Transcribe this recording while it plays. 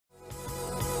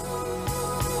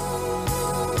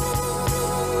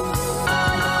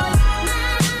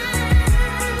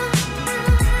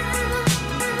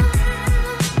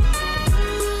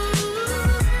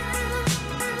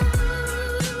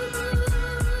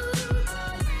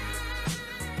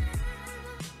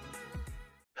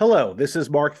Hello, this is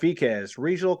Mark Viquez,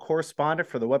 regional correspondent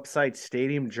for the website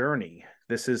Stadium Journey.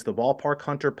 This is the Ballpark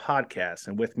Hunter podcast,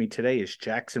 and with me today is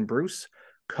Jackson Bruce,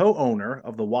 co-owner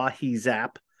of the Wahi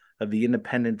Zap of the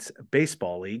Independence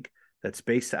Baseball League that's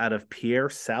based out of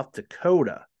Pierre, South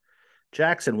Dakota.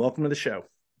 Jackson, welcome to the show.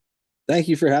 Thank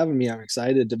you for having me. I'm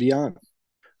excited to be on.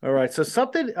 All right, so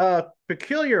something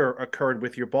peculiar occurred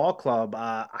with your ball club.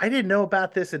 I didn't know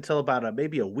about this until about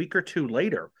maybe a week or two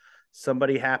later.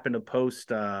 Somebody happened to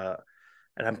post and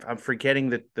I'm forgetting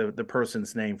the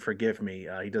person's name. Forgive me.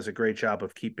 He does a great job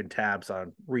of keeping tabs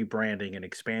on rebranding and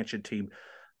expansion team.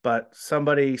 But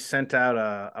somebody sent out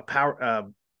a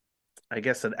power, I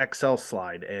guess, an Excel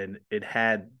slide, and it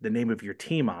had the name of your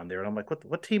team on there. And I'm like,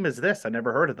 what team is this? I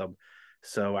never heard of them.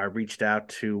 So I reached out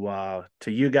to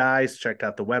you guys, checked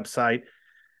out the website,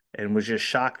 and was just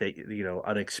shocked that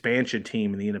an expansion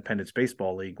team in the Independence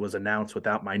Baseball League was announced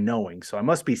without my knowing. So I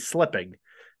must be slipping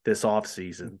this off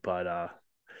season, but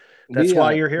that's We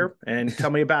why you're here. And tell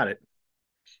me about it.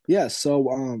 yeah,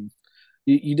 so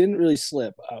you didn't really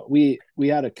slip. We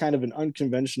had a kind of an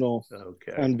unconventional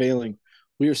Okay. unveiling.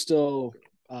 We are still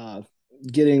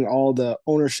getting all the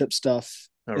ownership stuff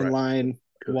All in right. line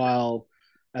Good. while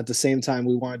at the same time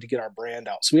we wanted to get our brand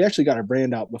out. So we actually got our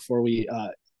brand out before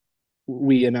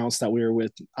we announced that we were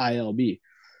with ILB.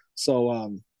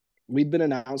 So we'd been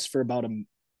announced for about a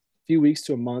few weeks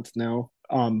to a month now.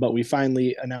 But we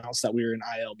finally announced that we were in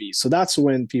ILB. So that's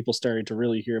when people started to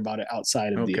really hear about it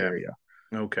outside of the Okay. area.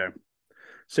 Okay.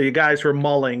 So you guys were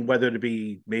mulling whether to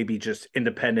be maybe just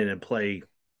independent and play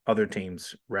other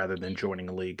teams rather than joining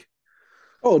a league.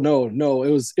 Oh no.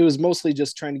 It was mostly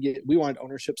just trying to we wanted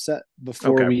ownership set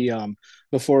Okay.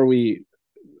 before we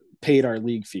paid our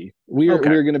league fee. We Okay.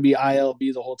 were gonna be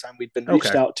ILB the whole time. We'd been reached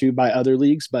Okay. out to by other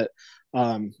leagues, but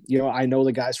I know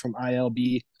the guys from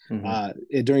ILB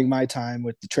Mm-hmm. during my time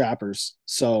with the Trappers.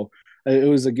 So it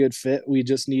was a good fit. We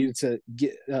just needed to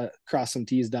get cross some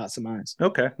T's, dot some I's.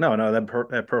 Okay. No,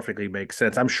 that perfectly makes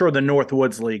sense. I'm sure the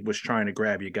Northwoods League was trying to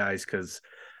grab you guys because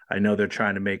I know they're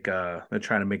trying to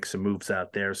make some moves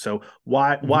out there. So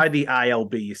Mhm. why the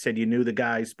ILB? You said you knew the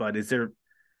guys, but is there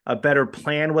a better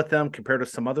plan with them compared to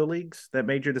some other leagues that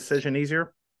made your decision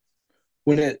easier?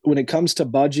 When it comes to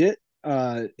budget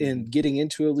Mm-hmm. and getting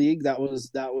into a league, that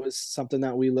was something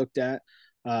that we looked at.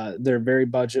 They're very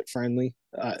budget friendly.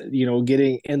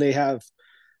 Getting and they have.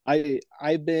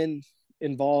 I've been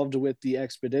involved with the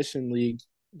Expedition League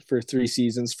for 3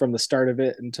 seasons from the start of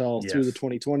it until through the Yes.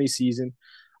 2020 season.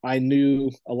 I knew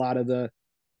a lot of the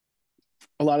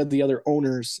other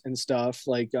owners and stuff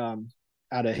like out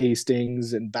of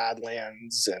Hastings and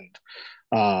Badlands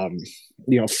and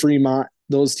Fremont,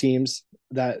 those teams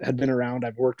that had been around.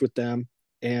 I've worked with them,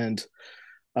 and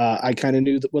I kind of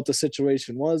knew what the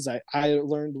situation was. I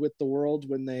learned with the World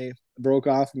when they broke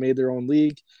off and made their own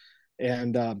league,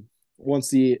 and once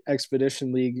the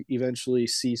Expedition League eventually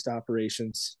ceased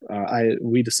operations,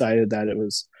 we decided that it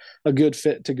was a good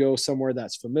fit to go somewhere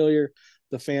that's familiar.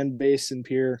 The fan base in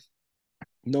Pierre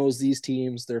knows these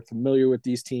teams; they're familiar with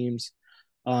these teams,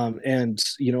 and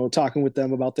talking with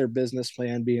them about their business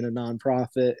plan, being a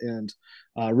nonprofit, and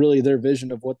really their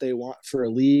vision of what they want for a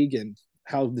league and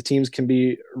how the teams can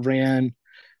be ran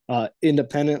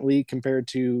independently compared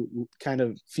to kind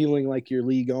of feeling like you're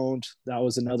league owned. That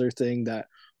was another thing that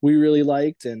we really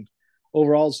liked. And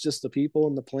overall, it's just the people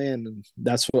and the plan. And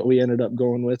that's what we ended up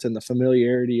going with, and the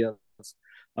familiarity of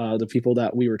the people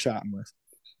that we were chatting with.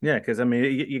 Yeah, because I mean,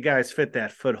 you guys fit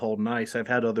that foothold nice. I've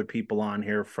had other people on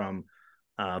here from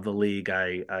the league.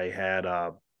 I had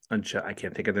I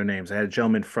can't think of their names. I had a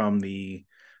gentleman from the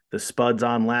Spuds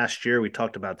on last year. We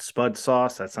talked about Spud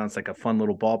Sauce. That sounds like a fun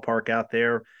little ballpark out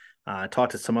there. I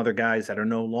talked to some other guys that are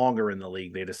no longer in the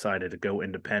league. They decided to go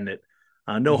independent.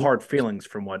 No Mm-hmm. hard feelings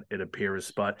from what it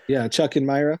appears, but Yeah, Chuck and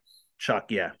Myra.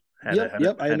 Chuck, yeah, had a Yep, had a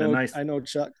yep. I had a know. nice I know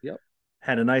Chuck. Yep.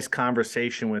 had a nice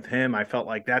conversation with him. I felt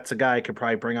like that's a guy I could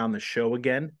probably bring on the show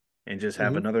again and just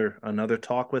have Mm-hmm. another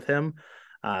talk with him.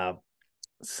 Uh,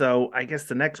 so I guess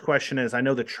the next question is: I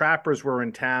know the Trappers were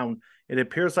in town. It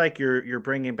appears like you're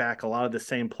bringing back a lot of the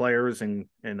same players and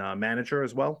manager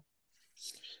as well.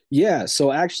 Yeah.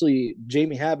 So actually,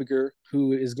 Jamie Habiger,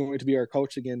 who is going to be our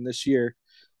coach again this year,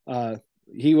 uh,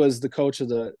 he was the coach of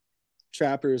the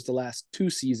Trappers the last 2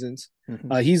 seasons.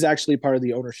 Mm-hmm. He's actually part of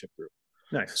the ownership group.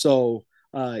 Nice. So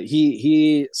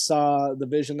he saw the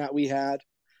vision that we had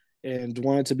and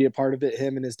wanted to be a part of it.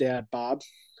 Him and his dad Bob,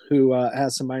 who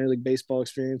has some minor league baseball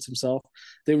experience himself.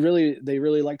 They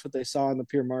really liked what they saw in the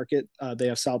Pier market. They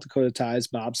have South Dakota ties.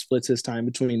 Bob splits his time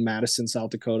between Madison,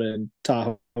 South Dakota, and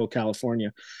Tahoe,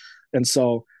 California, and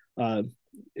so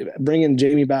bringing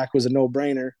Jamie back was a no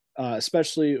brainer.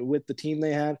 especially with the team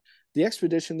they had. The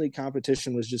Expedition League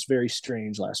competition was just very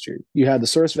strange last year. You had the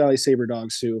Source Valley Saber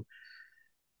Dogs, who,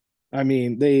 I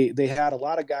mean, they had a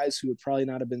lot of guys who would probably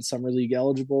not have been summer league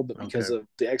eligible, but Okay. because of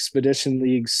the Expedition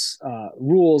League's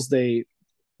rules, they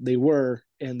were,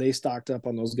 and they stocked up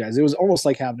on those guys. It was almost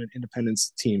like having an independent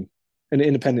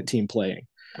team playing.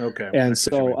 Okay. And That's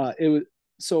what you so mean. it was,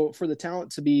 so for the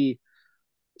talent to be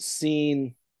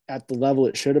seen at the level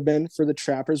it should have been for the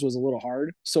Trappers was a little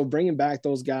hard. So bringing back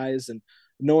those guys and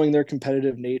knowing their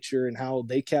competitive nature and how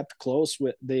they kept close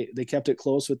with they kept it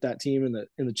close with that team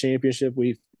in the championship,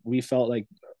 we felt like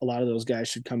a lot of those guys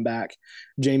should come back.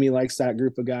 Jamie likes that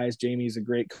group of guys. Jamie's a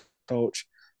great coach.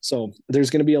 So there's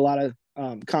going to be a lot of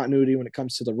continuity when it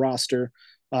comes to the roster.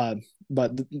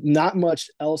 But not much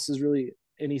else is really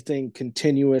anything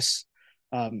continuous.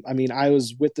 I mean, I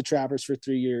was with the Trappers for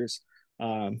 3 years,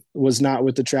 was not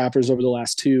with the Trappers over the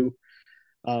last two.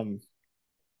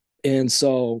 And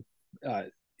so uh,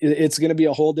 it's going to be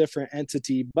a whole different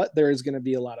entity, but there is going to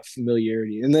be a lot of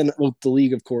familiarity. And then with the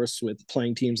league, of course, with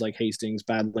playing teams like Hastings,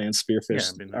 Badlands, Yeah, Spearfish,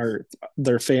 it'd be nice. are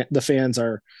the fans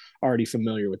are already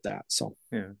familiar with that. So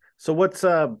Yeah. So what's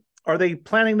are they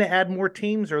planning to add more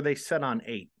teams, or are they set on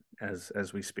 8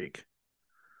 as we speak?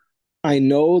 I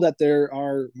know that there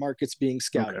are markets being Okay.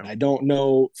 scouted. I don't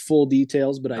know full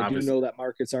details, but I do Obviously. know that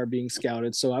markets are being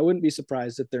scouted. So I wouldn't be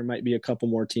surprised if there might be a couple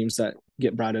more teams that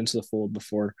get brought into the fold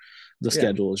before the Yeah.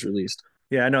 schedule is released.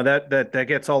 Yeah, I know that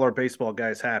gets all our baseball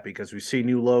guys happy because we see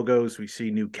new logos, we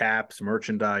see new caps,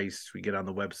 merchandise. We get on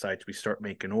the websites, we start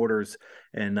making orders,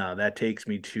 and that takes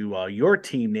me to your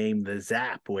team name, the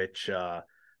Zap, which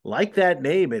like that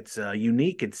name, it's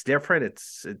unique, it's different,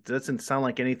 it doesn't sound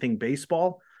like anything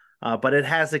baseball, but it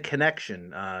has a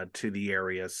connection to the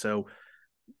area. So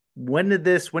when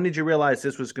did you realize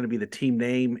this was going to be the team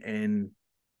name, and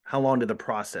how long did the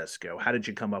process go? How did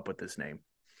you come up with this name?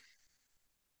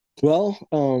 Well,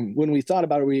 when we thought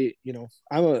about it,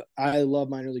 I love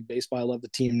minor league baseball. I love the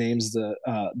team names, the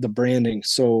branding.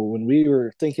 So when we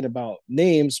were thinking about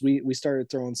names, we started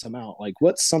throwing some out. Like,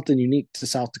 what's something unique to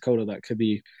South Dakota that could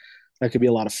be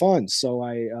a lot of fun. So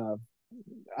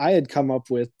I had come up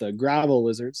with the gravel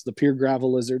lizards, the pure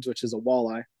gravel lizards, which is a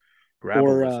walleye, Gravel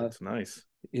or lizards, nice.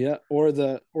 yeah, or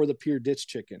the pure ditch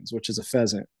chickens, which is a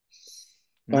pheasant.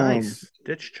 Um, Nice.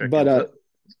 Ditch but chickens.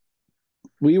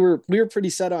 we were pretty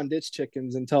set on ditch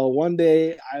chickens until one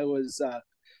day I was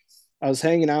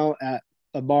hanging out at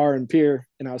a bar in Pier,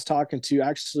 and I was talking to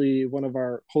actually one of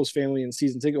our host family and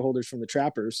season ticket holders from the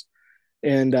Trappers,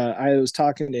 and I was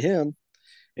talking to him,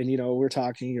 and we're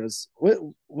talking. He goes,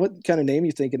 what kind of name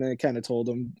you thinking?" And I kind of told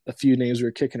him a few names we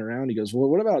were kicking around. He goes, "Well,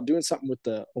 what about doing something with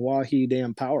the Oahe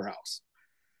Dam Powerhouse?"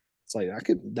 It's like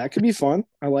that could be fun.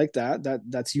 I like that.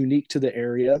 That's unique to the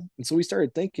area. And so we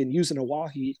started thinking using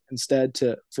Oahe instead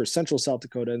to for central South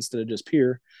Dakota instead of just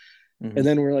Pier. And Hmm.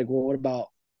 then we're like, well, what about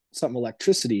something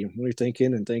electricity? And we were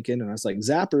thinking, and I was like,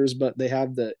 Zappers, but they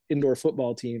have the indoor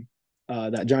football team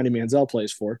that Johnny Manziel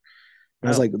plays for. And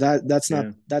I was Oh, like, that's not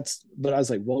yeah. that's. But I was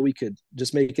like, well, we could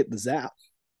just make it the Zap,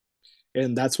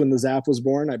 and that's when the Zap was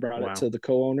born. I brought it Wow. to the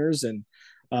co-owners, and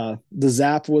the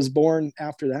Zap was born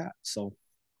after that. So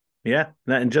Yeah.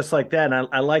 And just like that, and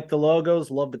I like the logos,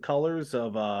 love the colors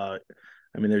of I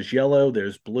mean, there's yellow,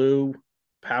 there's blue,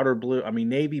 powder blue, I mean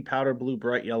navy, powder blue,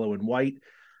 bright yellow, and white.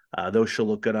 Those should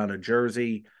look good on a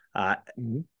jersey.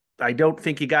 mm-hmm. I don't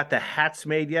think you got the hats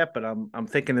made yet, but I'm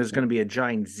thinking there's going to be a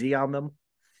giant Z on them.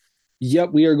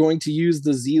 Yep, we are going to use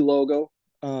the Z logo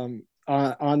on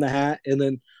the hat, and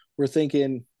then we're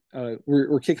thinking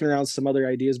we're kicking around some other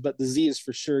ideas, but the Z is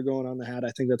for sure going on the hat.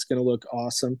 I think that's going to look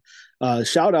awesome.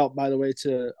 Shout out, by the way,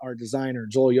 to our designer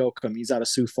Joel Yoakum. He's out of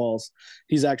Sioux Falls.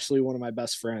 He's actually one of my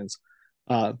best friends.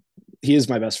 Uh, he is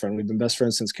my best friend. We've been best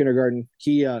friends since kindergarten.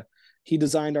 He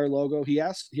designed our logo. He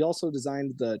also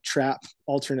designed the trap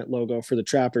alternate logo for the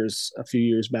Trappers a few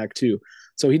years back too.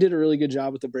 So he did a really good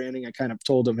job with the branding. I kind of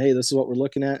told him, hey, this is what we're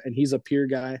looking at, and he's a Pier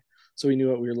guy, so he knew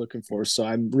what we were looking for. So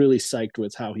I'm really psyched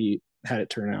with how he had it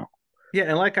turn out. Yeah,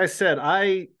 and like I said,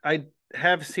 I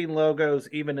have seen logos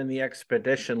even in the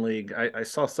Expedition League. I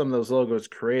saw some of those logos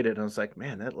created, and I was like,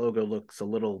 man, that logo looks a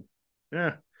little,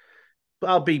 yeah.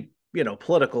 I'll be,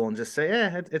 political and just say,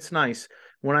 it's nice.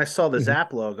 When I saw the Mm-hmm.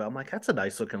 Zap logo, I'm like, that's a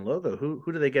nice looking logo. Who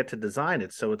do they get to design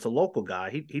it? So it's a local guy.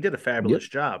 He did a Yep. fabulous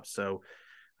job. So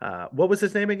what was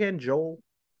his name again? Joel?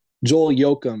 Joel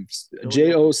Yoakum,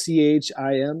 Joel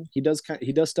Yoakum. Jochim.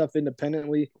 He does stuff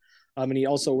independently, and he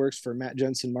also works for Matt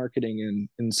Jensen Marketing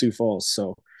in Sioux Falls.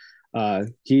 So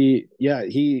he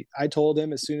I told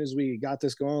him as soon as we got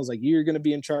this going, I was like, you're going to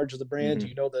be in charge of the brand. Hmm.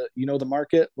 You know the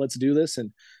market. Let's do this.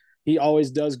 And he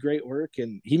always does great work,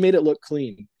 and he made it look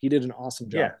clean. He did an awesome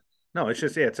job. Yeah. No, it's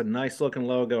just, yeah, it's a nice looking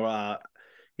logo.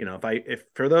 If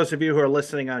for those of you who are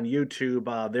listening on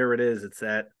YouTube, there it is. It's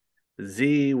that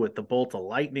Z with the bolt of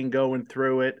lightning going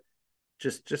through it.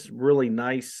 Just really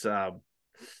nice. That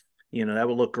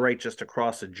would look great just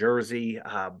across a jersey.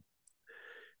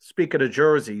 Speaking of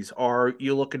jerseys, are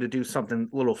you looking to do something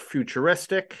a little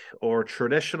futuristic or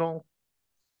traditional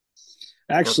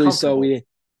or Actually,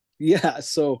 comfortable?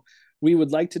 so we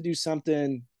would like to do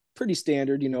something pretty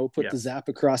standard, put Yeah, the zap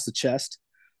across the chest.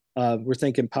 We're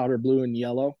thinking powder blue and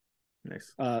yellow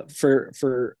nice.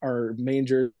 for our main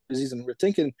jerseys, and we're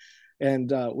thinking,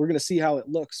 and we're going to see how it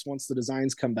looks once the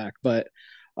designs come back. But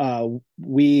uh,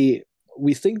 we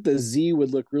we think the Z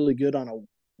would look really good on a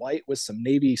white with some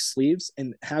navy sleeves,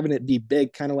 and having it be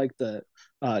big, kind of like the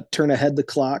turn ahead the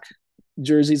clock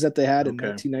jerseys that they had in Okay.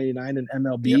 1999 in Yep.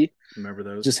 MLB. Remember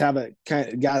those? Just have it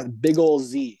kind of got a big old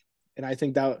Z, and I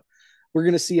think that we're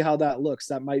going to see how that looks.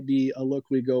 That might be a look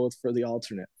we go with for the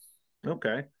alternate.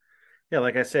 Okay. Yeah,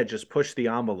 like I said, just push the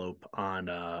envelope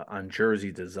on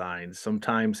jersey designs.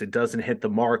 Sometimes it doesn't hit the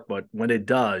mark, but when it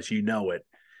does, you know it,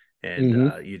 and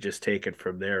Mm-hmm. you just take it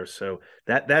from there. So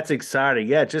that's exciting.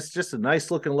 Yeah, just a nice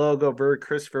looking logo, very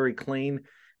crisp, very clean,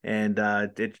 and I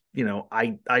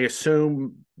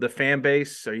assume the fan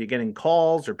base. Are you getting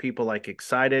calls? Or people like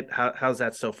excited? How's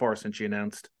that so far since you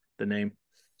announced the name?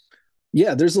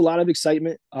 Yeah, there's a lot of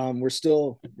excitement. We're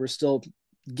still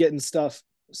getting stuff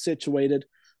situated.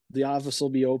 The office will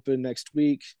be open next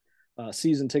week.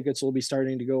 Season tickets will be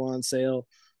starting to go on sale.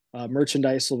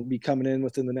 Merchandise will be coming in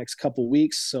within the next couple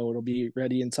weeks, so it'll be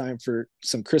ready in time for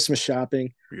some Christmas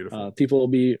shopping. Beautiful. People will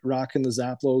be rocking the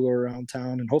Zap logo around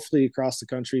town and hopefully across the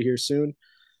country here soon.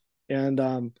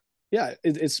 And yeah,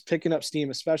 it's picking up steam,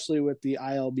 especially with the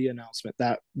ILB announcement.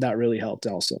 That really helped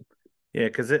also. Yeah,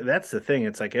 because that's the thing.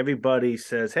 It's like everybody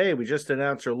says, "Hey, we just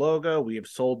announced our logo. We have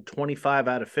sold 25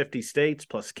 out of 50 states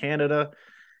plus Canada."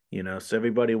 So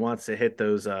everybody wants to hit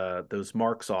those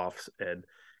marks off. And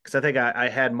because I think I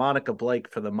had Monica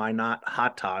Blake for the My Not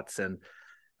Hot Tots, and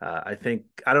I think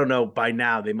I don't know by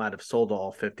now they might have sold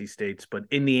all 50 states, but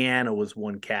Indiana was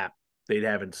one cap they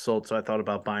haven't sold. So I thought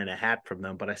about buying a hat from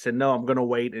them, but I said no, I'm going to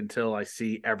wait until I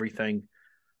see everything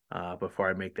before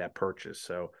I make that purchase.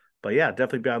 So, but yeah,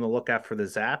 definitely be on the lookout for the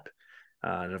Zap.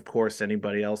 And of course,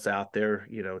 anybody else out there,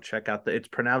 check out it's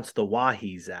pronounced the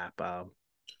Wahi Zap.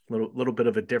 Little bit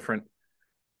of a different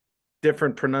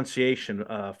pronunciation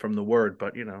from the word,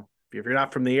 but if you're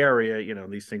not from the area,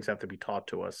 these things have to be taught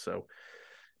to us. So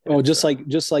Oh, it's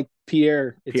just like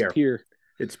Pierre, it's Pierre. Pierre.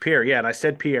 It's Pierre, yeah, and I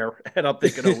said Pierre, and I'm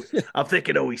thinking,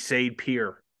 oh, he said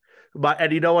Pierre,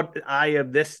 and you know what? I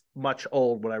am this much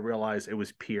old when I realize it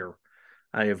was Pierre.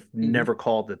 I have Mm-hmm. never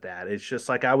called it that. It's just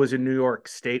like I was in New York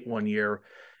State one year.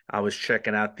 I was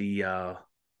checking out the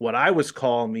what I was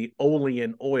calling the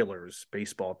Olean Oilers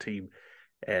baseball team,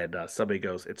 and somebody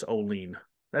goes, "It's Olean."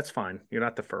 That's fine. You're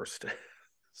not the first.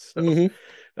 So,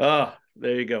 Mm-hmm.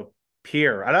 there you go,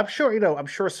 Pierre. And I'm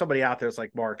sure somebody out there is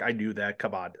like, Mark, I knew that.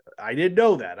 Come on, I didn't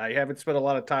know that. I haven't spent a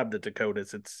lot of time in the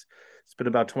Dakotas. It's been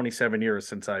about 27 years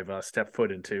since I've stepped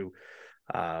foot into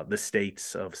the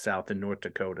states of South and North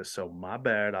Dakota. So my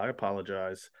bad. I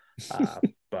apologize. Uh,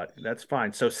 but that's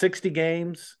fine. So 60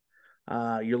 games.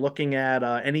 You're looking at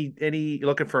any you're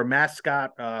looking for a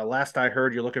mascot. Last I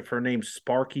heard, you're looking for a name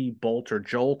Sparky, Bolt, or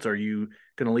Jolt. Are you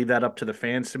going to leave that up to the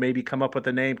fans to maybe come up with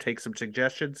a name, take some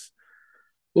suggestions?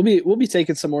 We'll be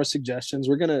taking some more suggestions.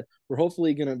 We're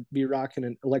hopefully gonna be rocking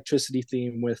an electricity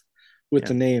theme with Yeah.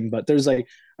 the name, but there's like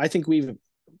I think we've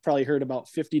probably heard about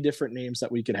 50 different names that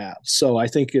we could have. So I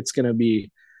think it's gonna be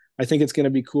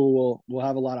cool. We'll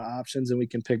have a lot of options and we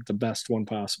can pick the best one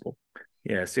possible.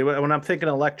 Yeah. See, when I'm thinking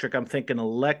electric, I'm thinking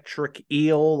electric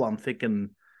eel. I'm thinking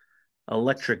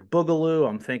electric boogaloo.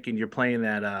 I'm thinking you're playing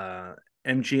that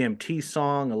MGMT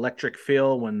song, Electric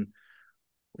Feel, when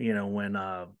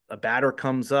a batter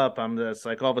comes up. I'm just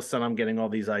like all of a sudden I'm getting all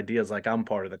these ideas like I'm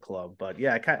part of the club. But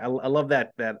yeah, I love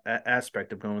that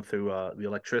aspect of going through the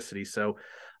electricity. So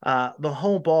the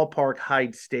home ballpark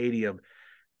Hyde Stadium,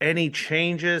 any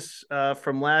changes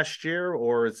from last year,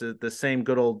 or is it the same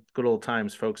good old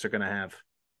times folks are going to have?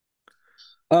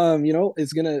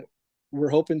 It's gonna we're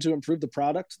hoping to improve the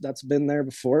product that's been there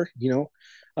before.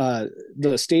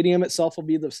 The stadium itself will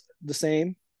be the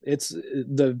same. It's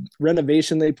the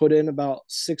renovation they put in about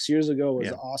 6 years ago was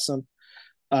Yeah. awesome.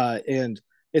 And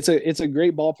it's a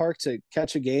great ballpark to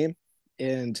catch a game.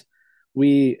 And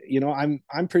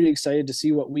I'm pretty excited to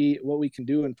see what we can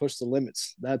do and push the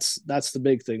limits. That's the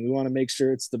big thing. We want to make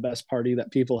sure it's the best party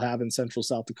that people have in Central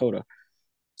South Dakota.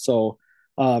 So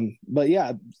But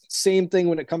yeah, same thing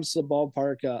when it comes to the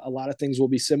ballpark. A lot of things will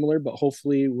be similar, but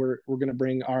hopefully we're going to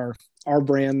bring our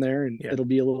brand there, and Yeah. it'll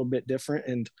be a little bit different.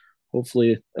 And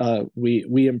hopefully,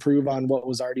 we improve on what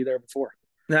was already there before.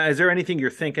 Now, is there anything you're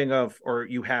thinking of or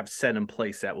you have set in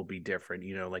place that will be different?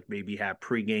 You know, like maybe have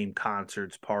pregame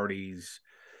concerts, parties,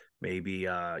 maybe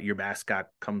your mascot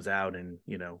comes out and,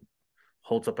 you know,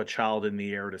 holds up a child in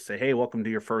the air to say, "Hey, welcome to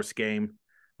your first game."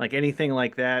 Like anything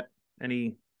like that?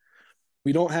 Any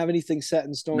We don't have anything set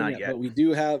in stone Not yet, yet. but we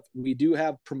do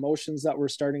have promotions that we're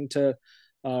starting to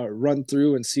run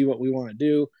through and see what we want to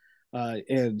do.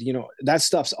 And that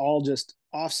stuff's all just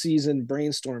off season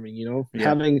brainstorming. Yeah.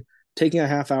 Having taking a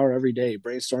half hour every day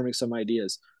brainstorming some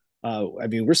ideas. I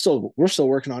mean, we're still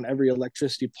working on every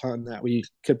electricity plan that we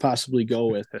could possibly go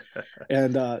with.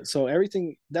 And so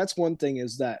everything, that's one thing,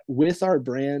 is that with our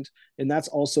brand, and that's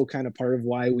also kind of part of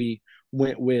why we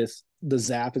went with the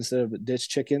Zap instead of the ditch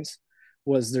chickens,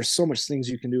 was there's so much things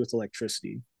you can do with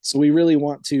electricity. So uh, we really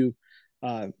want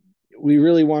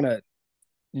to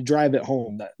drive it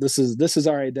home that this is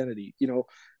our identity.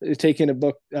 Taking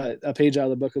a page out of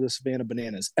the book of the Savannah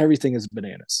Bananas, everything is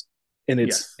bananas, and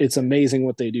it's Yes. it's amazing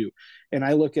what they do. And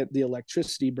I look at the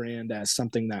electricity brand as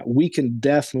something that we can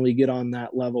definitely get on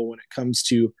that level when it comes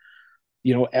to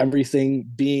everything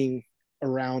being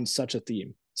around such a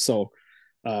theme. So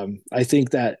I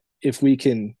think that if we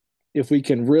can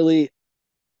really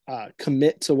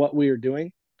commit to what we are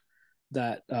doing,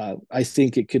 that I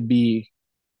think it could be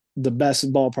the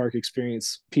best ballpark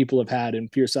experience people have had in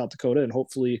Pierre, South Dakota, and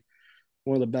hopefully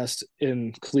one of the best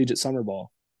in collegiate summer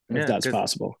ball, if Yeah, that's because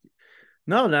possible.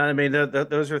 no, no, I mean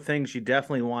those are things you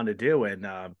definitely want to do, and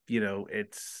you know,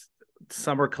 it's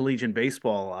summer collegiate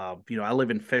baseball. You know, I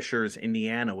live in Fishers,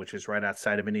 Indiana, which is right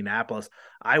outside of Indianapolis.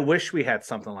 I wish we had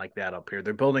something like that up here.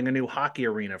 They're building a new hockey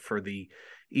arena for the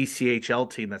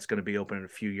ECHL team that's going to be open in a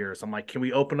few years. I'm like, can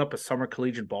we open up a summer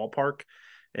collegiate ballpark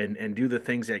and do the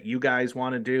things that you guys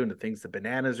want to do and the things the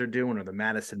Bananas are doing or the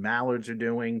Madison Mallards are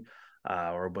doing,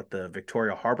 or what the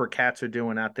Victoria Harbor Cats are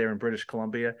doing out there in British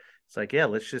Columbia? It's like, yeah,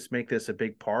 let's just make this a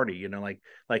big party. You know,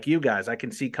 like you guys, I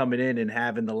can see coming in and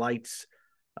having the lights,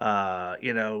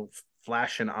 you know,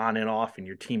 flashing on and off in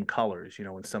your team colors. You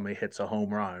know, when somebody hits a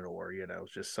home run or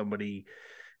just somebody,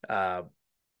 uh,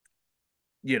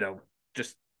 you know,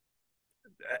 just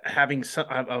having some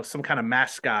kind of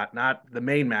mascot, not the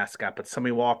main mascot, but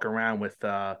somebody walk around with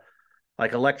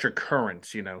like electric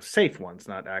currents, you know, safe ones,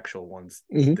 not actual ones,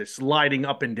 Mm-hmm. that's lighting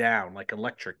up and down like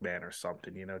Electric Man or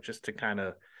something, you know, just to kind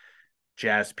of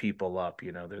jazz people up.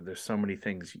 You know, there's so many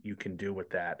things you can do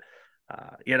with that.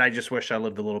 Yet I just wish I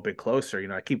lived a little bit closer. You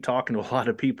know, I keep talking to a lot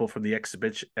of people from the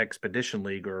Expedition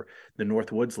League or the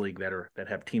Northwoods League that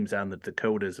have teams out in the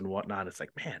Dakotas and whatnot. It's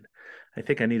like, man, I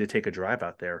think I need to take a drive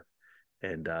out there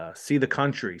and see the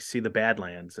country, see the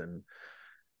Badlands, and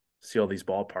see all these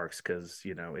ballparks because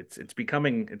it's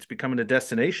becoming a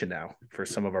destination now for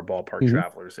some of our ballpark Mm-hmm.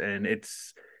 travelers. And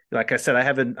it's like I said,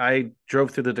 I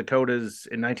drove through the Dakotas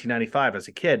in 1995 as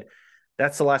a kid.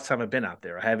 That's the last time I've been out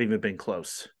there. I haven't even been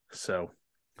close. So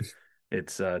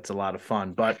it's a lot of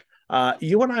fun. But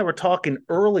you and I were talking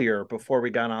earlier before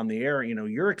we got on the air. You know,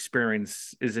 your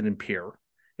experience isn't in Pierre.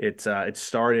 It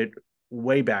started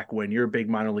way back when. You're a big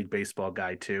minor league baseball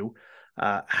guy too.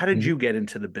 How did Mm-hmm. you get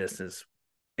into the business?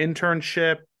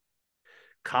 Internship,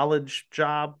 college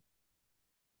job?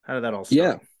 How did that all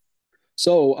Yeah. start?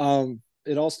 So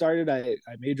it all started. I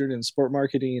majored in sport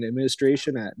marketing and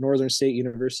administration at Northern State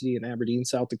University in Aberdeen,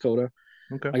 South Dakota.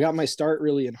 Okay. I got my start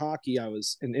really in hockey. I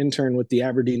was an intern with the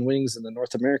Aberdeen Wings in the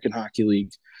North American Hockey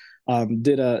League.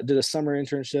 Did a summer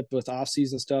internship with off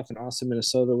season stuff in Austin,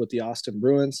 Minnesota, with the Austin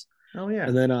Bruins, Oh yeah.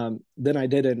 and then I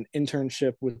did an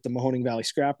internship with the Mahoning Valley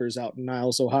Scrappers out in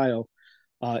Niles, Ohio,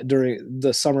 during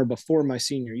the summer before my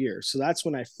senior year. So that's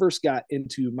when I first got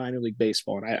into minor league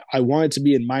baseball, and I wanted to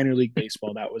be in minor league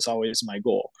baseball. That was always my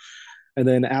goal. And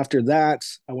then after that,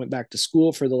 I went back to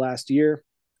school for the last year.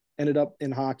 Ended up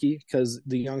in hockey because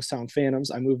the Youngstown Phantoms.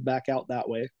 I moved back out that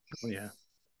way, Oh yeah.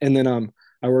 and then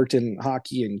I worked in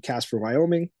hockey in Casper,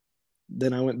 Wyoming.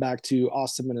 Then I went back to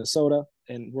Austin, Minnesota,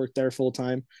 and worked there full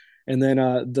time. And then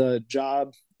the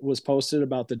job was posted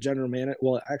about the general manager.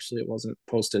 Well, actually, it wasn't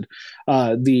posted.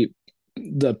 The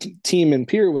team in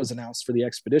Pierre was announced for the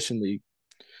Expedition League,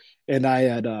 and I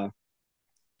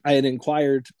had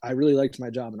inquired. I really liked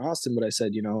my job in Austin, but I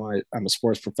said, I'm a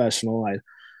sports professional. I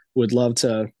would love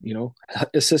to,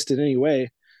 assist in any way.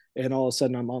 And all of a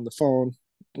sudden, I'm on the phone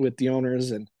with the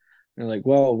owners, and They're like,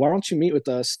 well, why don't you meet with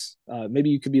us? Maybe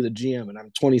you could be the GM. And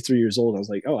I'm 23 years old. I was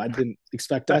like, oh, I didn't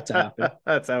expect that to happen.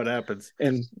 That's how it happens.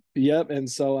 And yep. And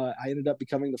so I ended up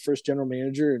becoming the first general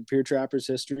manager in Peer Trappers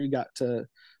history. Got to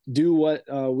do what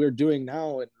we're doing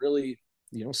now and really,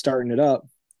 starting it up.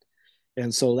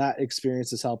 And so that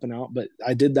experience is helping out. But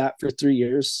I did that for 3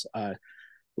 years. I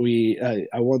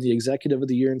won the Executive of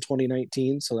the Year in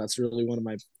 2019, so that's really one of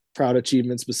my proud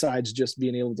achievements. Besides just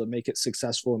being able to make it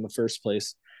successful in the first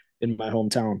place in my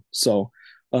hometown. So,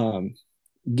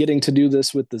 getting to do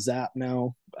this with the Zap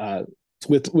now,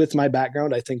 with my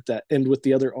background, I think that, and with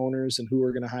the other owners and who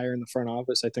we're going to hire in the front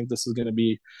office, I think this is going to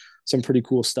be some pretty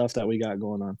cool stuff that we got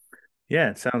going on.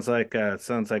 Yeah, it sounds like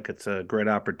it's a great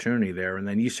opportunity there. And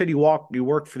then you said you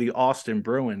worked for the Austin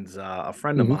Bruins. A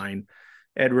friend of Mm-hmm. mine,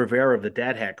 Ed Rivera of the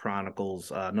Dad Hat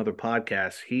Chronicles, another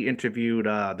podcast. He interviewed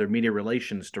their media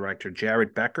relations director,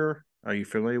 Jared Becker. Are you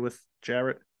familiar with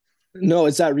Jared? No,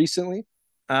 is that recently?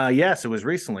 Yes, it was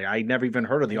recently. I never even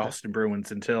heard of the Okay. Austin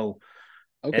Bruins until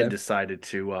Ed Okay. decided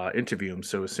to interview him.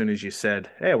 So as soon as you said,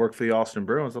 "Hey, I work for the Austin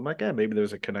Bruins," I'm like, "Yeah, maybe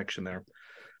there's a connection there."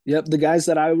 Yep, the guys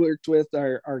that I worked with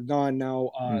are gone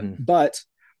now, Hmm. but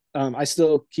I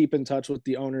still keep in touch with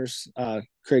the owners,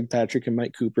 Craig Patrick and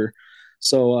Mike Cooper.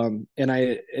 So and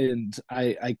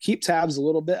I keep tabs a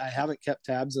little bit. I haven't kept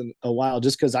tabs in a while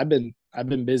just because I've been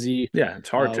busy. Yeah, it's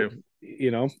hard to.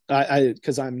 I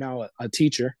because I'm now a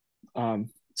teacher,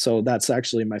 so that's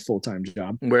actually my full time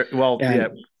job, Yeah.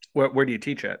 and Where do you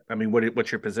teach at? I mean,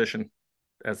 what's your position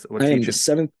as what I am the teaching?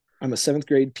 seventh. I'm a seventh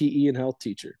grade PE and health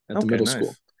teacher at the Okay, middle school.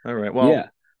 nice. All right. Yeah. Well,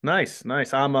 nice.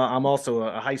 I'm also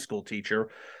a high school teacher,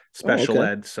 Oh, special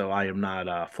okay. ed, so I am not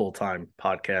a full-time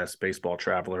podcast baseball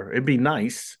traveler. It'd be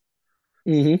nice,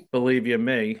 Mm-hmm. believe you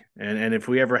me. And if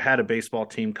we ever had a baseball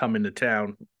team come into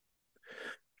town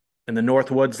in the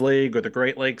Northwoods League or the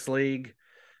Great Lakes League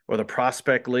or the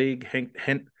Prospect League,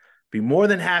 hint, be more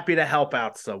than happy to help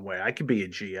out some way. I could be a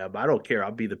GM. I don't care.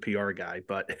 I'll be the PR guy,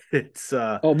 but it's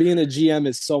Oh, being a GM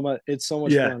is so much. It's so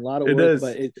much yeah, fun. A lot of it work,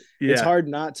 but is. it's Yeah. hard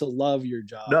not to love your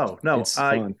job. No, no. It's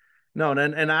I fun. no,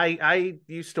 and I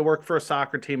used to work for a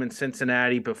soccer team in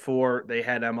Cincinnati before they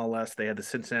had MLS. They had the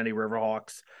Cincinnati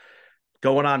Riverhawks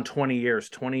going on 20 years.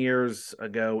 20 years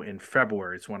ago in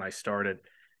February is when I started.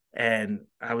 And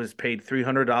I was paid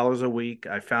 $300 a week.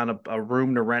 I found a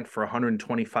room to rent for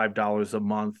 $125 a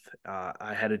month.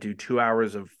 I had to do 2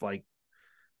 hours of like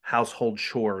household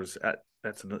chores.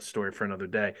 That's a story for another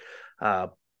day. Uh,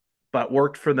 but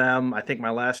worked for them. I think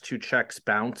my last two checks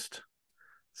bounced.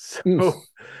 Mm. So,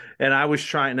 and I was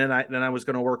trying, then I was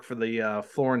going to work for the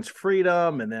Florence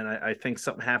Freedom, and then I think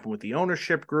something happened with the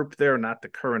ownership group there, not the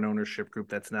current ownership group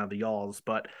that's now the Y'alls,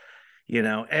 but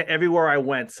everywhere I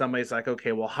went, somebody's like,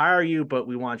 "Okay, we'll hire you, but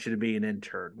we want you to be an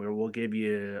intern, where we'll give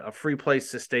you a free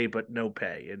place to stay, but no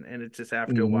pay." And it's just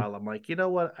after a Mm-hmm. while, I'm like, you know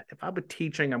what? If I'm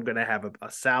teaching, I'm going to have a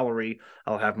salary.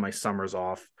 I'll have my summers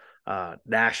off.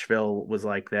 Nashville was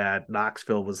like that.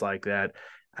 Knoxville was like that.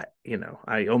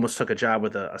 I almost took a job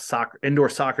with a indoor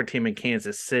soccer team in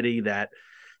Kansas City that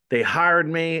they hired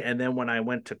me, and then when I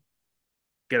went to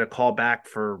get a call back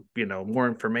for more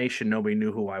information, nobody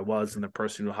knew who I was, and the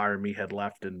person who hired me had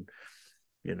left. And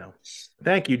you know,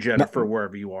 thank you, My, Jennifer,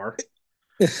 wherever you are.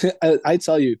 I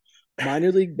tell you,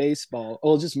 minor league baseball,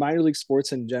 or just minor league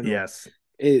sports in general, Yes,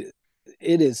 it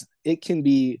it can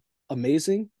be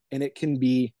amazing and it can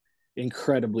be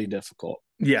incredibly difficult.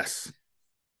 yes.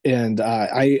 And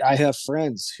I have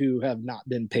friends who have not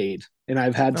been paid, and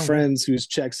I've had Oh yeah, friends whose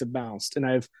checks have bounced, and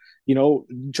I've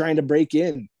trying to break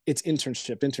in. It's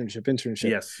internship,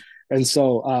 yes, and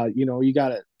so you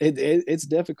got it's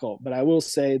difficult, but I will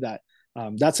say that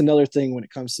that's another thing when it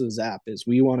comes to the Zap is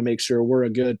we want to make sure we're a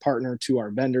good partner to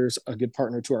our vendors, a good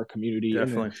partner to our community, and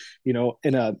then definitely.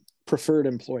 and a preferred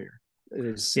employer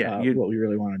is Yeah, you what we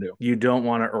really want to do. you don't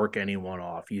want to irk anyone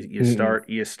off. You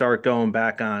Mm-mm. start going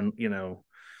back on.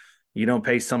 You don't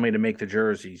pay somebody to make the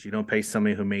jerseys. You don't pay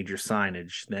somebody who made your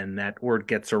signage. Then that word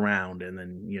gets around, and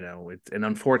then and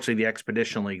unfortunately, the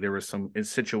Expedition League, there was some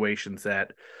situations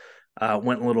that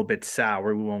went a little bit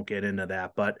sour. We won't get into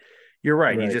that, but you're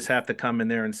right. You Right. just have to come in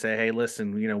there and say, "Hey,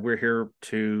 listen, we're here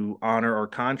to honor our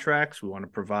contracts. We want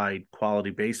to provide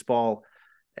quality baseball,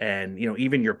 and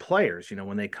even your players,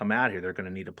 when they come out here, they're going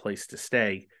to need a place to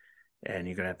stay." And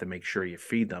you're gonna have to make sure you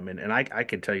feed them. And I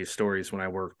can tell you stories when I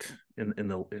worked in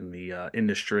the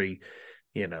industry.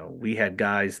 We had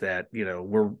guys that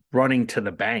were running to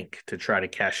the bank to try to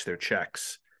cash their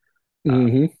checks.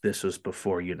 Mm-hmm. This was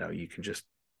before you can just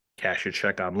cash your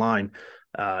check online,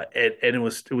 and it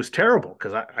was terrible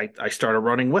because I started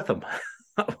running with them.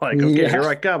 I'm like, okay, Yeah. here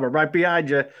I come. I'm right behind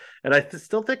you. And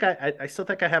still think I still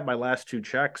think I have my last two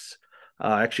checks.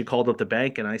 I actually called up the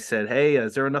bank and I said, "Hey,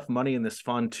 is there enough money in this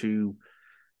fund to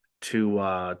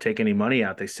take any money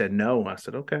out?" They said no. I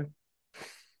said, "Okay."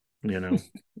 You know,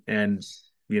 and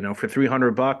for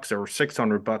 $300 or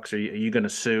 $600, are you going to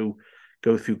sue,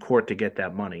 go through court to get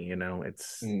that money?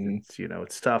 Mm.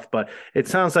 It's tough, but it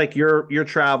sounds like your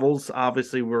travels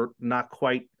obviously were not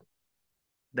quite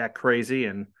that crazy,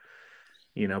 and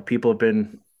people have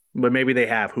been, but maybe they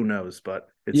have, who knows? But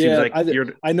it seems Yeah, like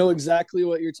you're. I know exactly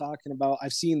what you're talking about.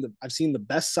 I've seen the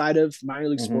best side of minor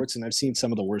league Mhm. sports, and I've seen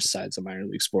some of the worst sides of minor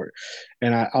league sport.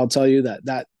 And I'll tell you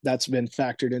that's been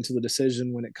factored into the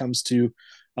decision when it comes to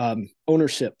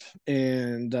ownership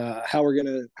and how we're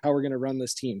gonna run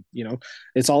this team.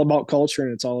 It's all about culture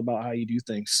and it's all about how you do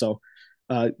things. So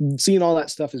seeing all that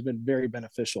stuff has been very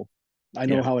beneficial. I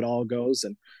know Yeah. how it all goes,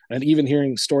 and even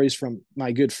hearing stories from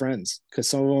my good friends, because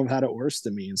some of them had it worse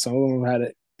than me, and some of them had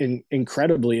it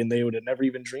incredibly, and they would have never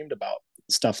even dreamed about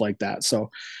stuff like that. So,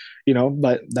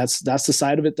 but that's the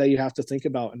side of it that you have to think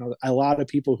about. And a lot of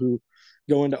people who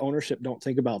go into ownership don't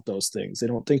think about those things. They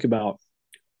don't think about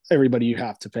everybody you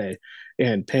have to pay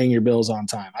and paying your bills on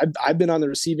time. I've been on the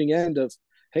receiving end of,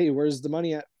 hey, where's the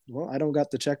money at? Well, I don't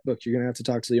got the checkbook. You're gonna have to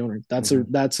talk to the owner.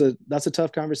 Mhm. That's a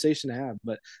tough conversation to have,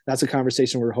 but that's a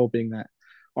conversation we're hoping that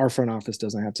our front office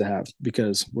doesn't have to have,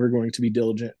 because we're going to be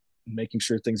diligent in making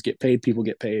sure things get paid, people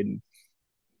get paid, and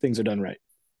things are done right.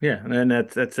 Yeah, and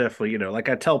that's definitely, like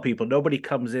I tell people, nobody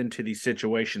comes into these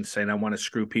situations saying I want to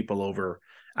screw people over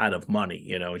out of money.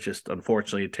 It's just,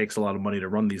 unfortunately, it takes a lot of money to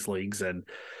run these leagues, and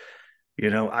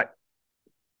I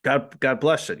God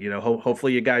bless it.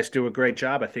 Hopefully you guys do a great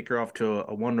job. I think you're off to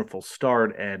a wonderful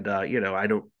start, and I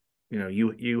don't,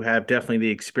 you have definitely the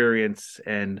experience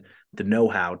and the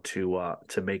know-how to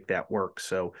make that work.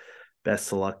 So,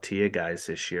 best of luck to you guys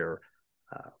this year.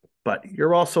 Uh, but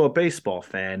you're also a baseball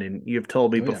fan, and you've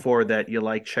told me Oh yeah. before that you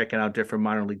like checking out different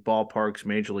minor league ballparks,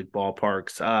 major league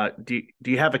ballparks. Do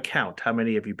you have a count? How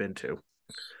many have you been to?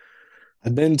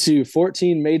 I've been to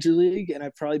 14 major league, and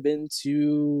I've probably been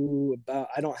to about,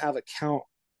 I don't have a count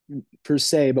per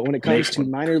se, but when it comes Make to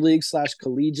one. minor league slash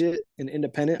collegiate and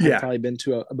independent, I've Yeah. probably been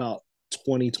to about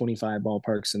 20-25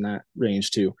 ballparks in that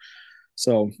range too.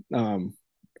 So,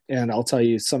 and I'll tell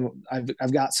you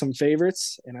I've got some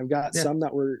favorites, and I've got Yeah. some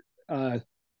that were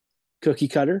cookie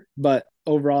cutter, but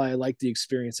overall I like the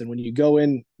experience. And when you go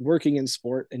in working in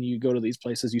sport and you go to these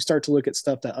places, you start to look at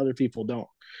stuff that other people don't.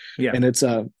 Yeah. And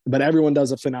but everyone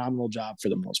does a phenomenal job for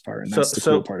the most part, and So that's the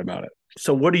cool so part about it.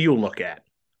 so what do you look at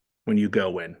when you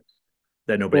go in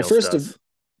that nobody Well, else first of does?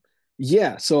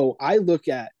 yeah, so I look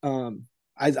at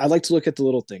I like to look at the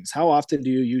little things. How often do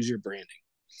you use your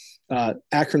branding?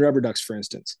 Akron Rubber Ducks, for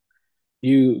instance.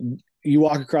 You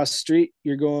walk across the street,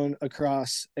 you're going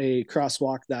across a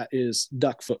crosswalk that is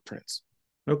duck footprints,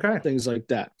 Okay. things like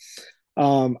that.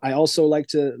 I also like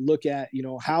to look at,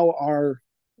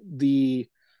 the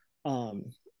um,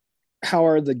 how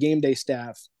are the game day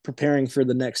staff preparing for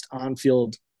the next on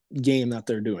field game that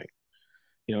they're doing.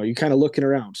 You're kind of looking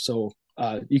around, so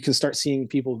you can start seeing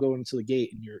people go into the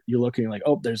gate, and you're looking, you're like,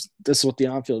 oh, this is what the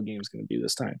on field game is going to be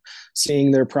this time.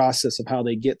 Seeing their process of how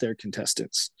they get their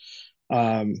contestants,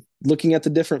 looking at the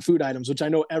different food items, which I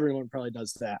know everyone probably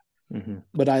does that. Hmm.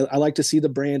 But I like to see the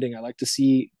branding. I like to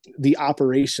see the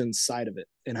operations side of it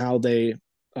and how they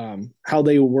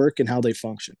work and how they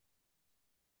function.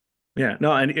 Yeah,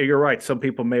 no, and you're right. Some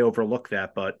people may overlook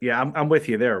that, but yeah, I'm with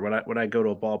you there. When I go to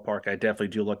a ballpark, I definitely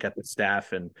do look at the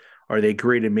staff, and are they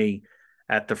greeting me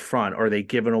at the front? Are they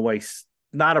giving away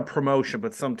not a promotion,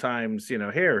 but sometimes,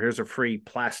 here's a free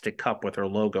plastic cup with our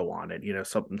logo on it,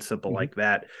 something simple Mm-hmm. like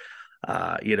that.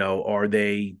 Are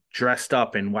they dressed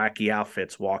up in wacky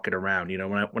outfits walking around?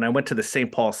 When I went to the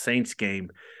St. Paul Saints game,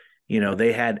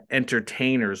 they had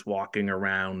entertainers walking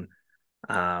around,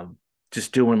 um,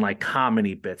 just doing like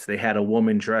comedy bits. They had a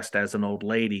woman dressed as an old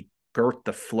lady, Gert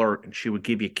the Flirt, and she would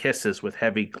give you kisses with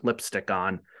heavy lipstick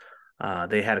on.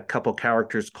 They had a couple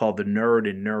characters called the Nerd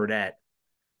and Nerdette,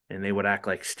 and they would act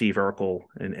like Steve Urkel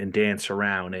and dance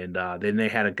around. And then they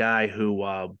had a guy who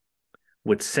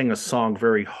would sing a song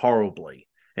very horribly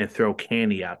and throw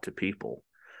candy out to people.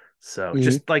 So Mm-hmm.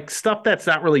 just like stuff that's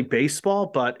not really baseball,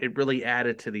 but it really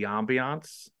added to the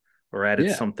ambiance or added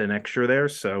Yeah. something extra there.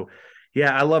 So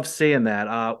yeah, I love seeing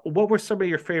that. What were some of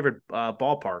your favorite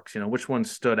ballparks? Which ones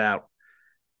stood out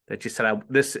that you said,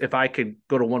 this, if I could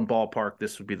go to one ballpark,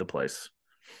 this would be the place.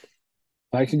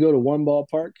 If I could go to one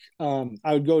ballpark,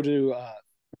 I would go to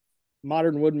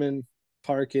Modern Woodman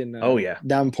Park in Oh yeah.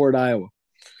 Davenport, Iowa.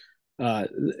 Uh,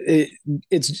 it,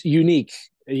 it's unique.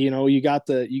 You got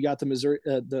the Missouri,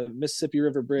 the Mississippi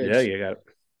River Yeah, Bridge. you got it.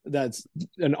 That's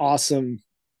an awesome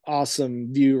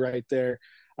view right there.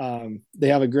 They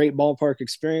have a great ballpark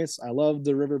experience. I love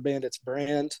the River Bandits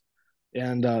brand,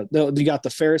 and you got the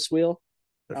Ferris wheel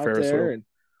The out Ferris there, wheel. and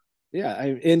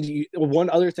yeah, one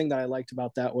other thing that I liked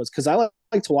about that was because I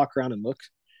like to walk around and look.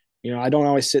 I don't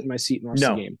always sit in my seat and watch the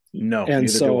No, game, no, and neither do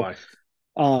so I.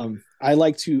 I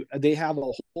like to. They have a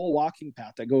whole walking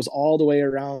path that goes all the way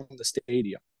around the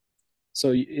stadium.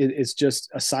 So it's just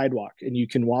a sidewalk, and you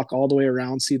can walk all the way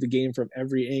around, see the game from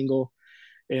every angle,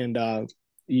 and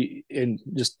and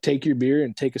just take your beer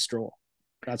and take a stroll.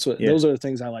 Yeah. Those are the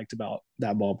things I liked about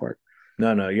that ballpark.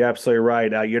 No, no, you're absolutely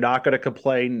right. You're not going to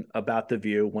complain about the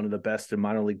view. One of the best in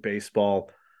minor league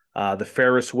baseball. The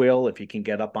Ferris wheel, if you can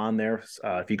get up on there.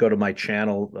 If you go to my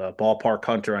channel, Ballpark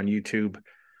Hunter on YouTube,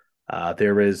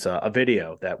 there is a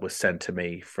video that was sent to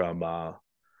me from a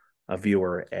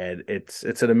viewer, and it's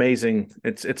an amazing.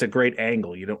 It's a great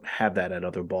angle. You don't have that at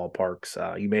other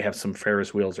ballparks. You may have some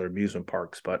Ferris wheels or amusement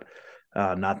parks, but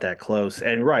not that close.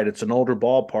 And right, it's an older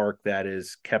ballpark that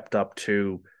is kept up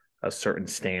to a certain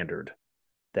standard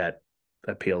that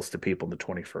appeals to people in the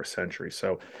 21st century.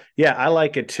 So, yeah, I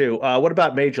like it too. What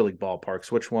about major league ballparks?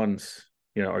 Which ones,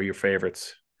 are your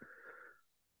favorites?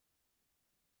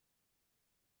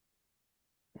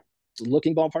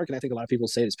 Looking ballpark, and I think a lot of people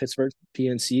say it's Pittsburgh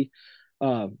PNC.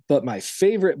 But my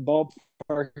favorite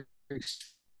ballpark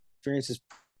experience is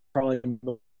probably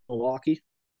Milwaukee.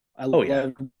 I Oh yeah,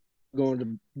 love going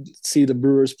to see the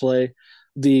Brewers play.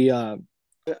 The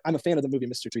I'm a fan of the movie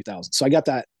Mr. 3000, so I got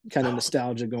that kind of oh,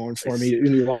 nostalgia going for nice. me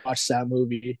when you watch that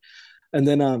movie. And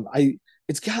then I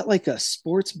it's got like a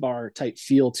sports bar type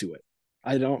feel to it.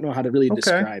 I don't know how to really Okay,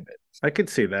 describe it, I could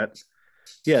see that.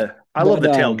 Yeah, I love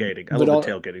but the tailgating. I but love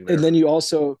the all, tailgating and there. then you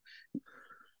also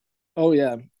oh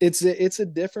yeah, it's a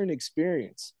different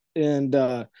experience, and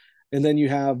then you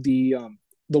have the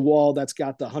wall that's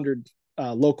got the 100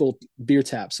 local beer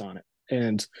taps on it,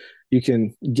 and you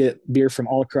can get beer from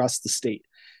all across the state,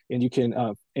 and you can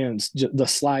the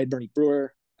slide Bernie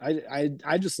Brewer.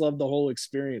 I just love the whole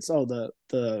experience. Oh,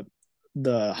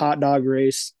 the hot dog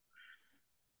race.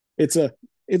 It's a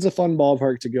it's a fun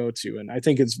ballpark to go to, and I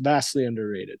think it's vastly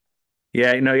underrated.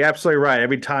 Yeah, you're absolutely right.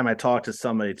 Every time I talk to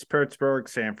somebody, it's Pittsburgh,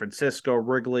 San Francisco,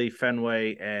 Wrigley,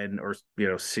 Fenway, and or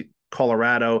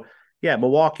Colorado. Yeah,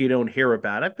 Milwaukee, you don't hear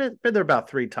about. I've been there about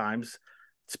 3 times.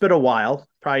 It's been a while.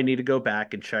 Probably need to go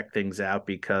back and check things out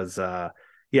because,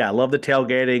 yeah, I love the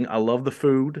tailgating. I love the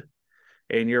food.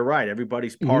 And you're right.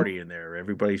 Everybody's Mm-hmm. partying there.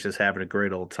 Everybody's just having a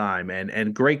great old time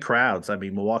and great crowds. I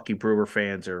mean, Milwaukee Brewer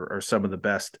fans are some of the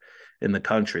best in the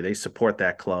country. They support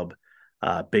that club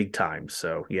big time.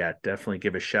 So yeah, definitely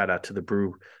give a shout out to the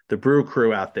brew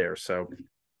crew out there. So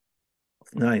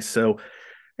nice. So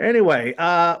anyway,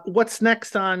 what's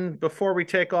next on before we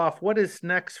take off? What is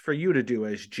next for you to do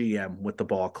as GM with the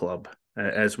ball club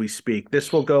as we speak?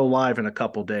 This will go live in a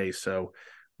couple days, so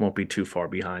won't be too far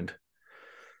behind.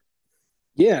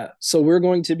 Yeah, so we're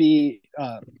going to be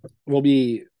we'll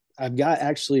be I've got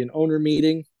actually an owner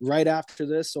meeting right after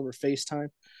this over FaceTime.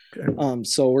 Okay.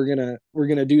 So we're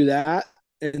gonna do that,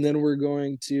 and then we're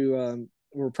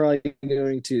probably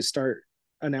going to start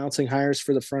announcing hires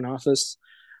for the front office,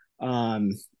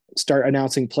 um, start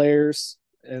announcing players,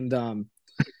 and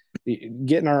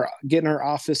getting our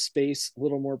office space a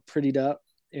little more prettied up,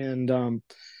 and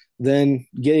then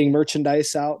getting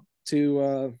merchandise out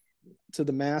to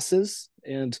the masses,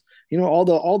 and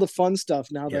all the fun stuff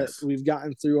now that Yes. we've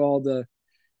gotten through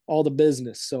all the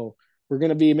business. So we're going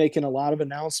to be making a lot of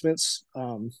announcements.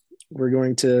 We're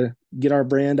going to get our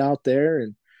brand out there,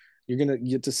 and you're going to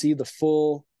get to see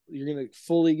you're going to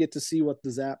fully get to see what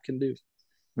the Zap can do.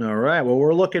 All right. Well,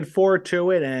 we're looking forward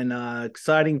to it and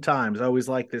exciting times. I always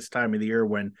like this time of the year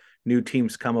when new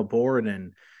teams come aboard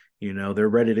and they're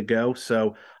ready to go.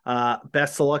 So,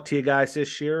 best of luck to you guys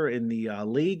this year in the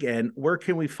league. And where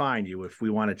can we find you if we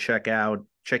want to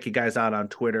check you guys out on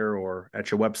Twitter or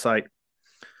at your website?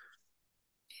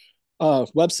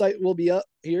 Website will be up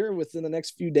here within the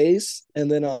next few days,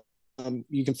 and then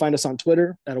you can find us on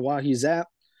Twitter at Awahi Zap,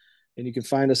 and you can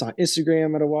find us on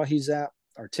Instagram at Awahi Zap.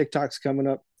 Our TikTok's coming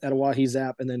up at Awahi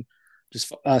Zap, and then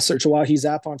just search Awahi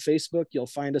Zap on Facebook. You'll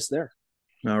find us there.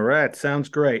 All right. Sounds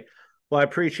great. Well, I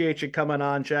appreciate you coming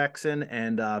on, Jackson,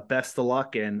 and best of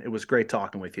luck. And it was great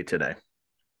talking with you today.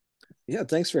 Yeah,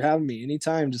 thanks for having me.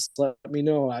 Anytime, just let me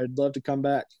know. I'd love to come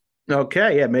back.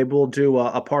 Okay. Yeah. Maybe we'll do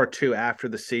a part two after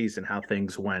the season, how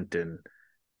things went, and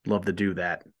love to do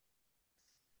that.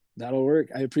 That'll work.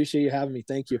 I appreciate you having me.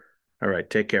 Thank you. All right.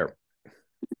 Take care.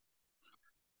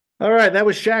 All right. That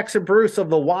was Jackson Bruce of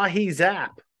the Wahi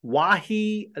Zap.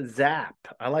 Wahi Zap.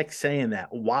 I like saying that.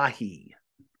 Wahi.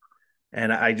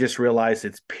 And I just realized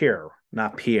it's Pierre,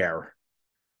 not Pierre.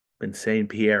 Been saying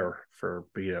Pierre for,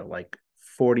 like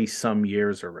 40 some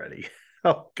years already.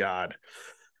 Oh, God.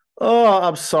 Oh,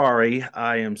 I'm sorry.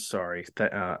 I am sorry.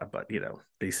 But,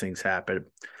 these things happen.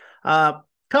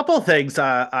 Couple of things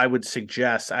I would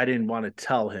suggest. I didn't want to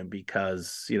tell him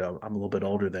because, I'm a little bit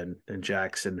older than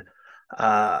Jackson.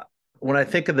 Uh, when I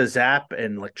think of the Zap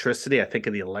and electricity, I think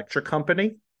of the electric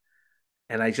company.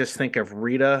 And I just think of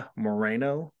Rita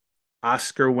Moreno,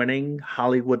 Oscar winning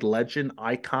Hollywood legend,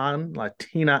 icon,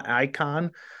 Latina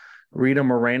icon, Rita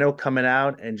Moreno coming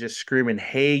out and just screaming,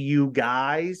 "Hey, you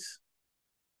guys."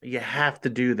 You have to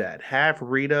do that. Have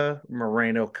Rita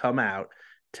Moreno come out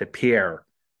to Pierre,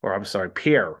 or I'm sorry,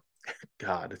 Pierre.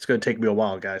 God, it's going to take me a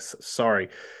while, guys. Sorry.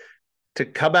 To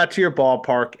come out to your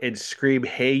ballpark and scream,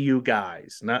 "Hey, you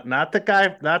guys." Not the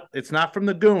guy, it's not from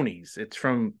the Goonies. It's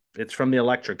from the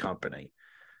Electric Company.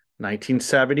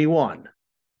 1971.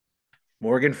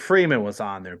 Morgan Freeman was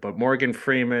on there, but Morgan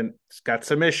Freeman's got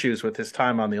some issues with his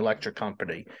time on the Electric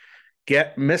Company.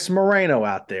 Get Miss Moreno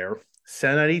out there,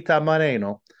 Senorita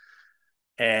Moreno,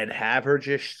 and have her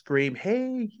just scream,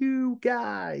 "Hey, you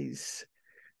guys."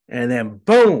 And then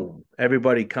boom,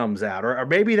 everybody comes out. Or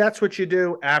maybe that's what you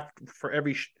do after for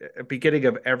every beginning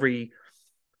of every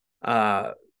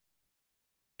uh,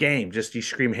 game. Just you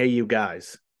scream, "Hey, you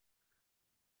guys."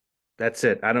 That's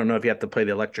it. I don't know if you have to play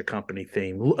the Electric Company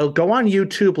theme. Go on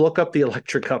YouTube, look up the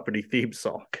Electric Company theme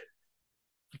song.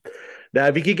 Now,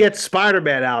 if you could get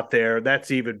Spider-Man out there, that's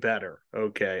even better.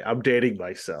 Okay, I'm dating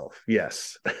myself.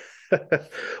 Yes.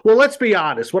 Well, let's be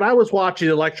honest. When I was watching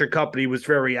Electric Company, it was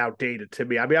very outdated to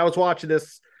me. I mean, I was watching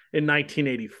this in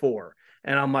 1984,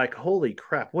 and I'm like, holy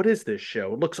crap, what is this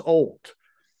show? It looks old.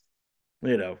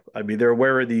 I mean, they're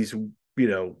wearing these,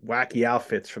 wacky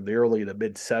outfits from the early to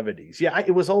mid 70s. Yeah,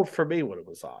 it was old for me when it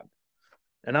was on.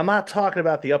 And I'm not talking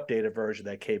about the updated version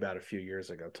that came out a few years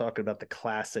ago. I'm talking about the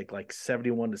classic, like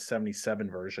 71 to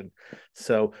 77 version.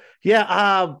 So,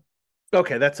 yeah,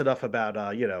 okay, that's enough about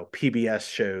PBS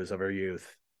shows of our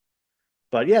youth.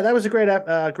 But yeah, that was a great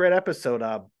episode.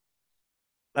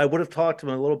 I would have talked to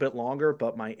him a little bit longer,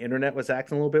 but my internet was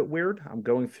acting a little bit weird. I'm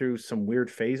going through some weird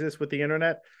phases with the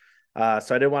internet.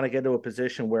 So I didn't want to get into a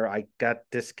position where I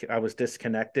was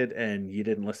disconnected and you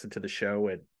didn't listen to the show.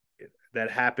 And that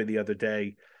happened the other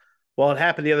day. Well, it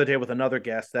happened the other day with another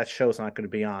guest. That show's not going to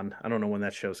be on. I don't know when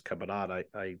that show's coming on.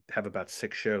 I have about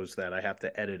 6 shows that I have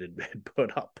to edit and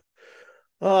put up.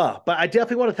 But I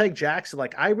definitely want to thank Jackson.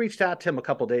 Like, I reached out to him a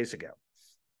couple days ago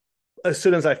as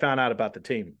soon as I found out about the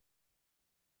team.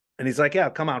 And he's like, "Yeah,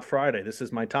 come on Friday. This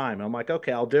is my time." And I'm like,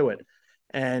 "Okay, I'll do it."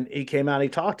 And he came out, he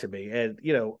talked to me. And,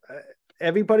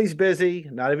 everybody's busy.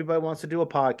 Not everybody wants to do a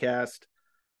podcast.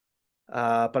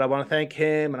 But I want to thank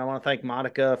him and I want to thank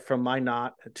Monica from My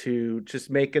Knot to just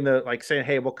making saying,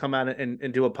 "Hey, we'll come out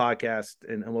and do a podcast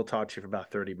and we'll talk to you for about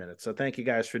 30 minutes. So thank you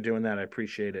guys for doing that. I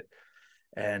appreciate it.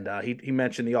 And he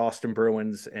mentioned the Austin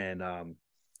Bruins. And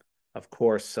of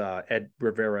course, Ed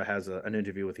Rivera has an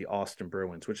interview with the Austin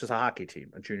Bruins, which is a hockey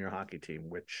team, a junior hockey team,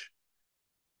 which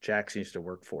Jackson used to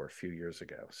work for a few years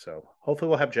ago. So hopefully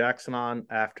we'll have Jackson on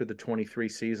after the 23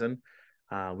 season.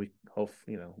 We hope,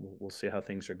 we'll see how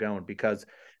things are going because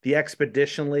the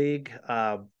Expedition League,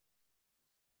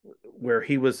 where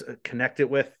he was connected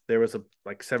with, there was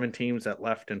like 7 teams that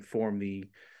left and formed the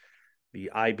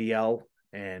IBL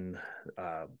and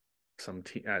some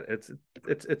team.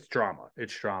 It's drama.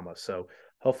 It's drama. So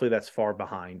hopefully that's far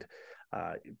behind.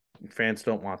 Fans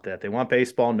don't want that. They want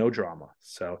baseball, no drama.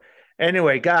 So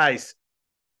anyway, guys,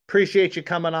 appreciate you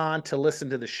coming on to listen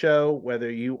to the show, whether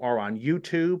you are on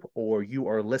YouTube or you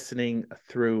are listening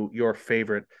through your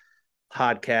favorite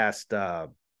podcast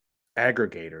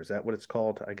aggregator. Is that what it's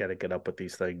called? I got to get up with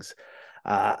these things.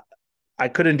 I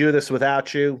couldn't do this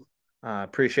without you.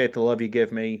 Appreciate the love you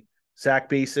give me. Zach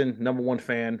Beeson, #1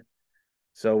 fan.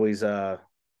 It's always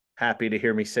happy to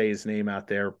hear me say his name out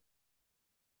there.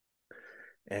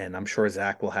 And I'm sure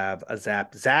Zach will have a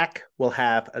Zap. Zach will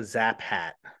have a Zap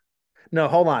hat. No,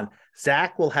 hold on.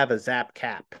 Zach will have a Zap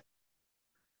cap.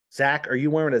 Zach, are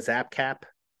you wearing a Zap cap?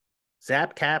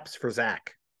 Zap caps for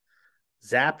Zach.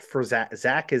 Zap for Zach.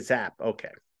 Zach is Zap.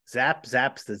 Okay.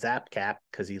 Zap's the Zap cap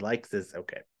because he likes this.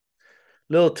 Okay.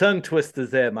 Little tongue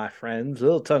twisters there, my friends.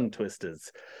 Little tongue twisters.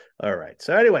 All right.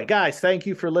 So anyway, guys, thank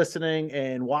you for listening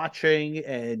and watching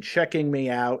and checking me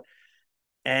out.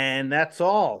 And that's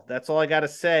all. That's all I got to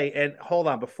say. And hold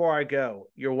on, before I go,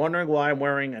 you're wondering why I'm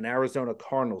wearing an Arizona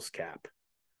Cardinals cap.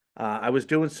 I was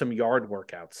doing some yard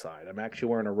work outside. I'm actually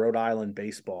wearing a Rhode Island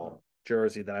baseball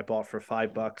jersey that I bought for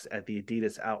 $5 at the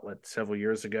Adidas outlet several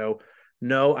years ago.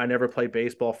 No, I never played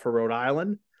baseball for Rhode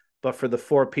Island, but for the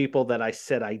 4 people that I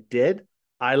said I did,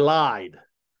 I lied.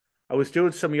 I was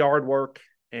doing some yard work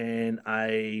and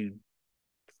I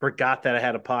forgot that I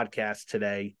had a podcast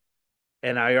today.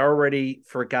 And I already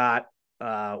forgot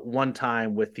one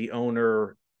time with the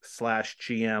owner slash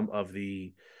GM of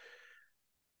the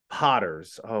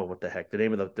Potters. Oh, what the heck? The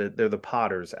name of they're the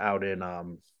Potters out in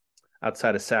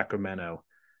outside of Sacramento.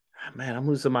 Man, I'm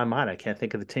losing my mind. I can't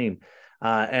think of the team.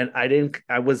 And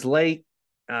I was late.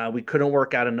 We couldn't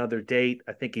work out another date.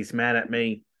 I think he's mad at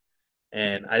me.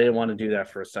 And I didn't want to do that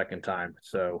for a second time.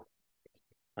 So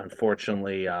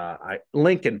unfortunately,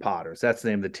 Lincoln Potters, that's the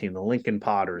name of the team, the Lincoln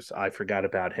Potters. I forgot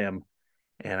about him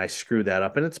and I screwed that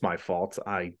up. And it's my fault.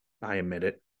 I admit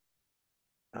it.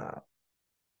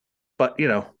 But,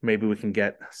 maybe we can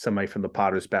get somebody from the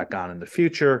Potters back on in the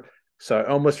future. So I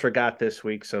almost forgot this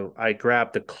week. So I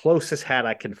grabbed the closest hat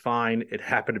I can find. It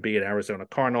happened to be an Arizona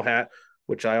Cardinal hat,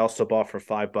 which I also bought for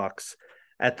 $5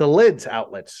 at the Lids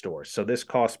outlet store. So this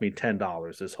cost me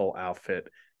 $10, this whole outfit.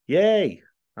 Yay.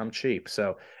 I'm cheap.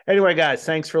 So anyway, guys,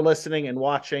 thanks for listening and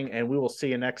watching, and we will see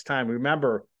you next time.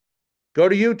 Remember, go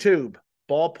to YouTube,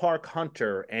 Ballpark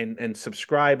Hunter, and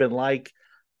subscribe and like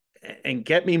and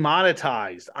get me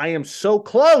monetized. I am so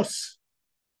close.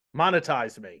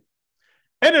 Monetize me.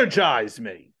 Energize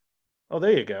me. Oh,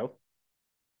 there you go.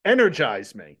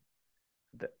 Energize me.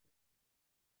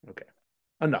 Okay.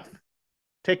 Enough.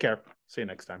 Take care. See you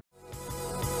next time.